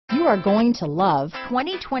you are going to love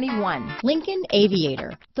 2021 Lincoln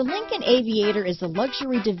Aviator. The Lincoln Aviator is the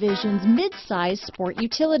luxury division's mid-size sport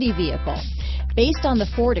utility vehicle. Based on the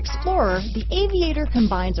Ford Explorer, the Aviator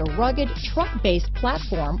combines a rugged truck-based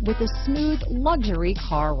platform with a smooth luxury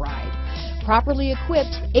car ride. Properly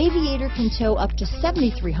equipped, Aviator can tow up to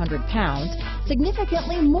 7,300 pounds,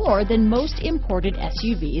 significantly more than most imported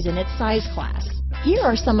SUVs in its size class. Here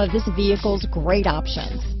are some of this vehicle's great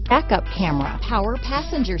options: backup camera, power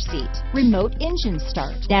passenger seat, remote engine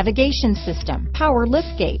start, navigation system, power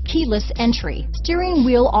liftgate, keyless entry, steering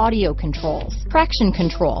wheel audio controls, traction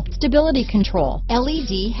control, stability control,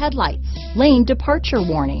 LED headlights, lane departure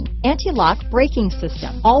warning, anti-lock braking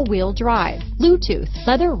system, all-wheel drive, Bluetooth,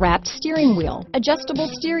 leather-wrapped steering wheel, adjustable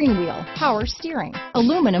steering wheel, power steering,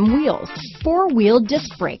 aluminum wheels, four-wheel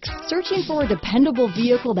disc brakes. Searching for a dependable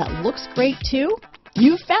vehicle that looks great too?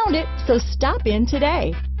 You found it, so stop in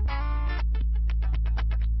today.